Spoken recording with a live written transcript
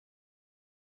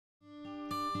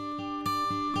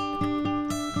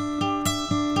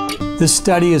This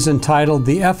study is entitled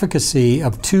The Efficacy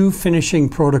of Two Finishing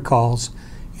Protocols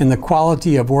in the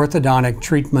Quality of Orthodontic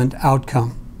Treatment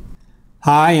Outcome.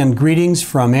 Hi, and greetings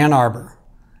from Ann Arbor.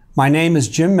 My name is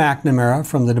Jim McNamara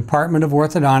from the Department of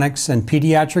Orthodontics and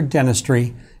Pediatric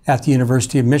Dentistry at the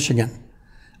University of Michigan.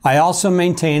 I also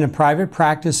maintain a private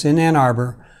practice in Ann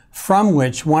Arbor from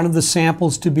which one of the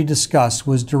samples to be discussed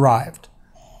was derived.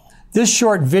 This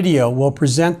short video will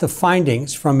present the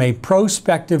findings from a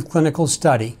prospective clinical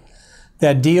study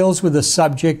that deals with a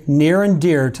subject near and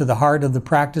dear to the heart of the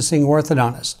practicing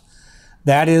orthodontist.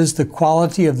 That is, the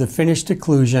quality of the finished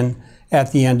occlusion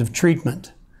at the end of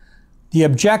treatment. The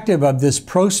objective of this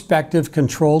prospective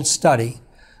controlled study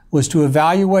was to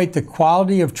evaluate the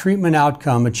quality of treatment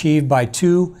outcome achieved by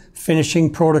two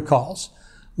finishing protocols,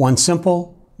 one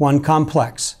simple, one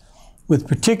complex, with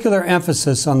particular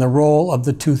emphasis on the role of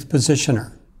the tooth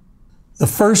positioner. The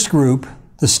first group,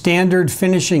 the standard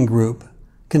finishing group,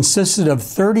 consisted of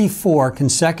 34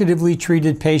 consecutively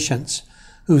treated patients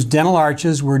whose dental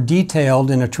arches were detailed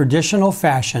in a traditional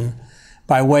fashion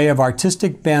by way of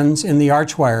artistic bends in the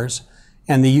arch wires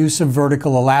and the use of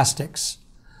vertical elastics.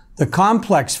 The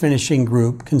complex finishing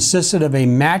group consisted of a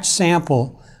matched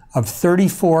sample of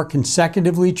 34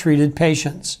 consecutively treated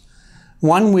patients.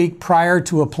 1 week prior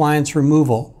to appliance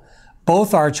removal,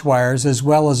 both arch wires as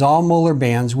well as all molar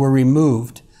bands were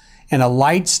removed, and a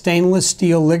light stainless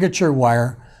steel ligature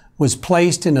wire was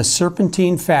placed in a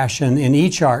serpentine fashion in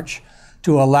each arch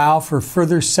to allow for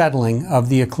further settling of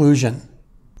the occlusion.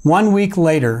 1 week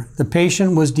later, the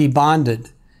patient was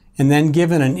debonded and then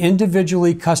given an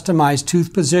individually customized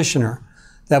tooth positioner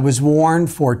that was worn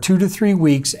for 2 to 3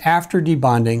 weeks after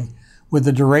debonding, with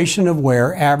the duration of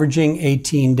wear averaging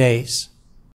 18 days.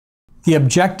 The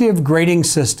objective grading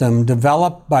system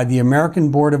developed by the American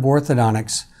Board of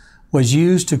Orthodontics was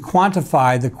used to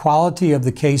quantify the quality of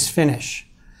the case finish.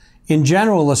 In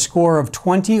general, a score of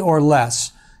 20 or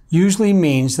less usually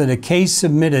means that a case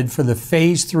submitted for the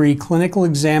Phase 3 clinical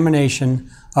examination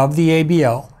of the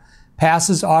ABO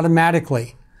passes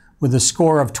automatically, with a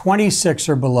score of 26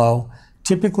 or below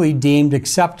typically deemed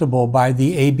acceptable by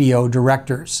the ABO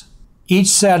directors. Each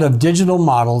set of digital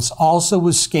models also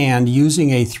was scanned using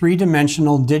a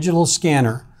three-dimensional digital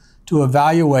scanner to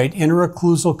evaluate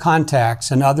interocclusal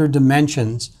contacts and other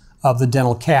dimensions of the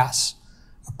dental casts.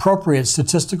 Appropriate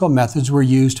statistical methods were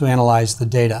used to analyze the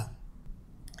data.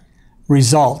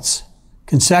 Results.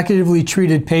 Consecutively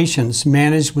treated patients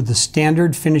managed with the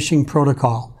standard finishing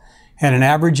protocol had an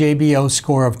average ABO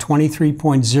score of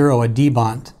 23.0 at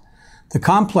debond. The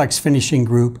complex finishing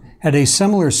group had a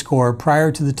similar score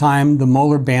prior to the time the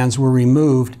molar bands were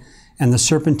removed and the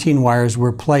serpentine wires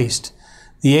were placed.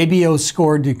 The ABO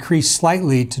score decreased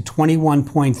slightly to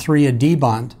 21.3 at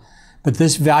debond, but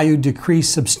this value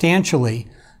decreased substantially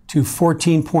to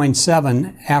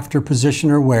 14.7 after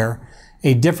positioner wear,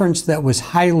 a difference that was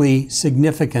highly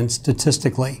significant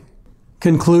statistically.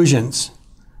 Conclusions.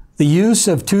 The use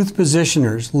of tooth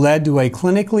positioners led to a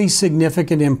clinically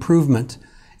significant improvement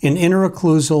in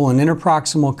interocclusal and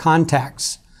interproximal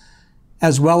contacts,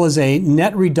 as well as a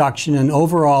net reduction in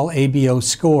overall ABO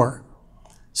score.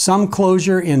 Some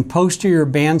closure in posterior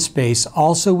band space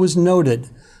also was noted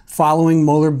following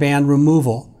molar band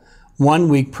removal 1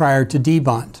 week prior to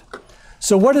debond.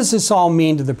 So what does this all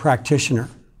mean to the practitioner?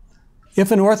 If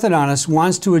an orthodontist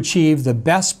wants to achieve the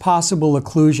best possible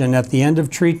occlusion at the end of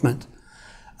treatment,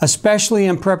 especially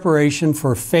in preparation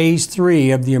for Phase 3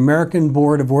 of the American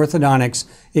Board of Orthodontics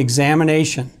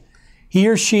examination, he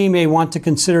or she may want to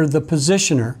consider the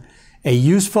positioner a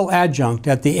useful adjunct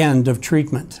at the end of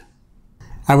treatment.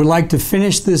 I would like to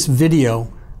finish this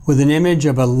video with an image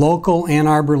of a local Ann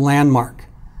Arbor landmark,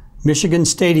 Michigan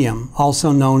Stadium,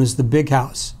 also known as the Big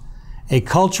House, a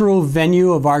cultural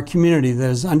venue of our community that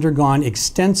has undergone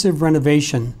extensive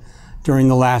renovation during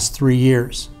the last 3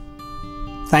 years.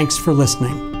 Thanks for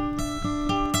listening.